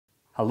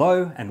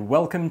Hello and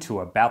welcome to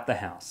About the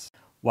House.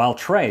 While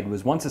trade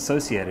was once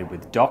associated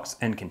with docks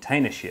and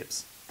container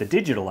ships, the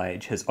digital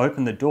age has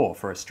opened the door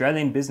for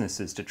Australian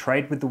businesses to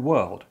trade with the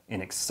world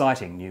in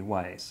exciting new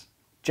ways.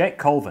 Jake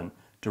Colvin,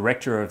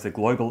 Director of the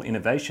Global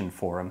Innovation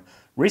Forum,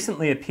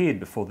 recently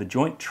appeared before the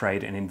Joint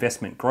Trade and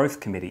Investment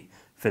Growth Committee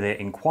for their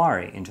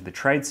inquiry into the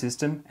trade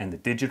system and the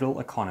digital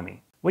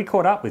economy. We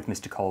caught up with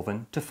Mr.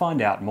 Colvin to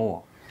find out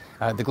more.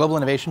 The Global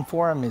Innovation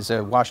Forum is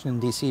a Washington,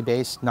 D.C.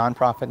 based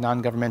nonprofit,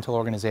 non-governmental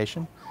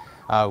organization.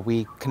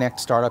 We connect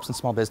startups and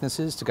small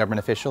businesses to government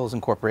officials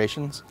and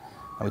corporations.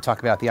 We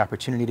talk about the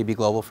opportunity to be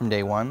global from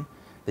day one,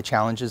 the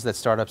challenges that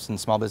startups and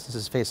small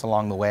businesses face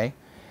along the way,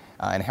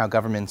 and how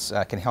governments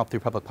can help through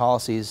public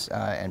policies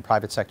and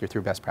private sector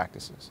through best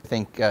practices. I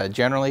think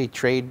generally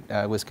trade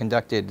was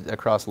conducted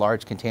across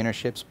large container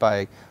ships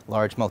by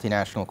large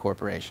multinational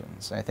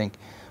corporations. I think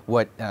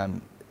what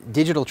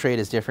digital trade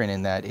is different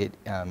in that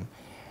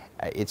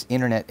it's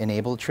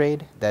internet-enabled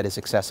trade that is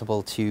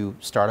accessible to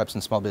startups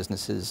and small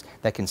businesses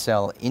that can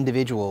sell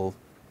individual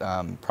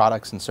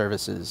products and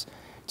services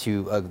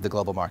to the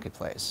global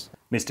marketplace.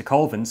 Mr.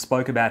 Colvin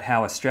spoke about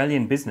how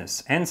Australian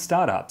business and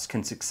startups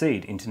can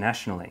succeed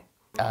internationally.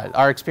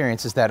 Our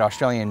experience is that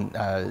Australian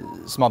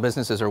small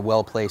businesses are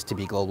well placed to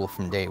be global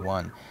from day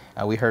one.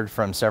 We heard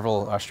from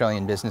several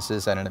Australian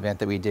businesses at an event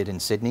that we did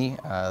in Sydney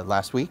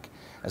last week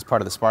as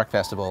part of the Spark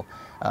Festival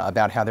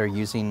about how they're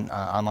using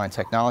online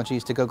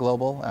technologies to go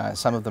global.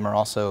 Some of them are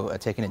also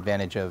taking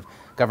advantage of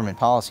government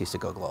policies to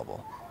go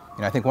global.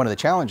 I think one of the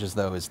challenges,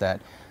 though, is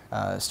that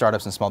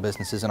startups and small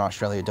businesses in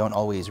Australia don't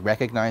always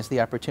recognize the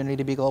opportunity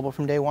to be global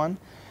from day one.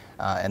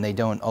 And they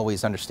don't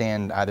always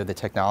understand either the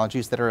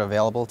technologies that are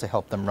available to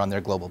help them run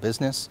their global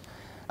business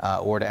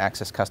or to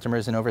access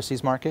customers in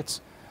overseas markets,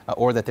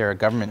 or that there are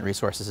government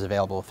resources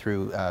available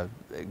through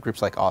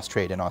groups like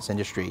Austrade and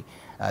Ausindustry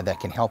that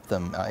can help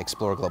them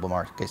explore global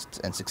markets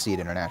and succeed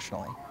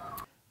internationally.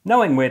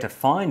 Knowing where to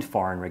find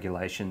foreign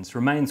regulations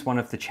remains one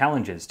of the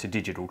challenges to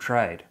digital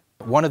trade.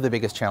 One of the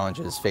biggest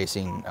challenges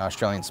facing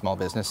Australian small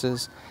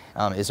businesses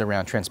is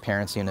around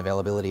transparency and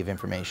availability of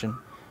information.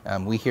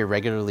 We hear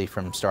regularly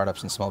from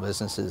startups and small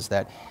businesses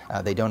that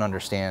they don't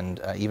understand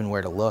even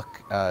where to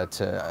look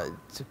to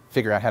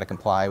figure out how to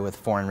comply with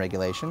foreign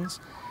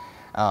regulations.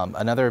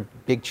 Another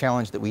big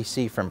challenge that we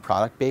see from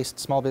product-based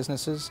small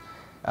businesses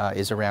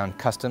is around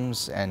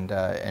customs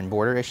and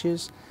border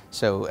issues.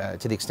 So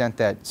to the extent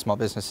that small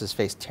businesses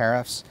face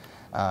tariffs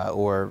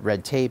or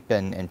red tape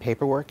and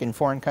paperwork in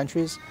foreign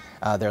countries,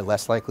 they're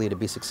less likely to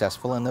be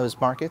successful in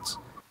those markets.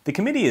 The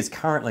committee is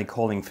currently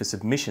calling for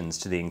submissions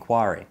to the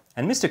inquiry,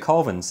 and Mr.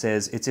 Colvin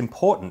says it's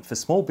important for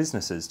small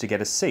businesses to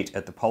get a seat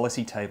at the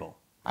policy table.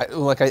 I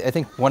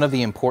think one of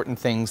the important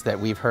things that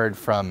we've heard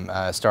from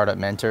startup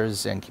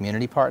mentors and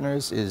community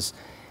partners is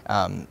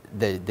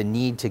the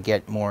need to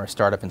get more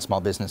startup and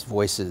small business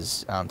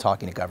voices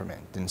talking to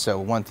government. And so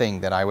one thing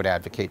that I would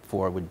advocate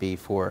for would be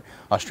for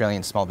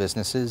Australian small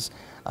businesses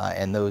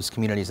and those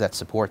communities that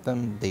support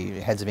them, the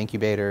heads of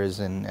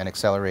incubators and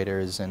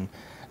accelerators and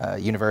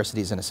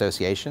universities and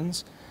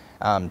associations,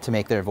 to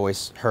make their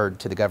voice heard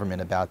to the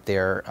government about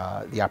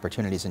the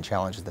opportunities and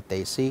challenges that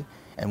they see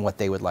and what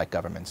they would like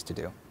governments to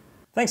do.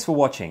 Thanks for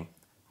watching.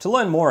 To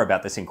learn more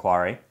about this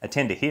inquiry,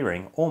 attend a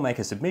hearing or make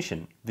a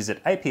submission,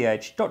 visit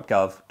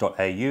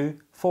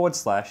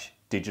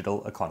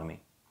aph.gov.au/digital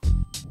economy.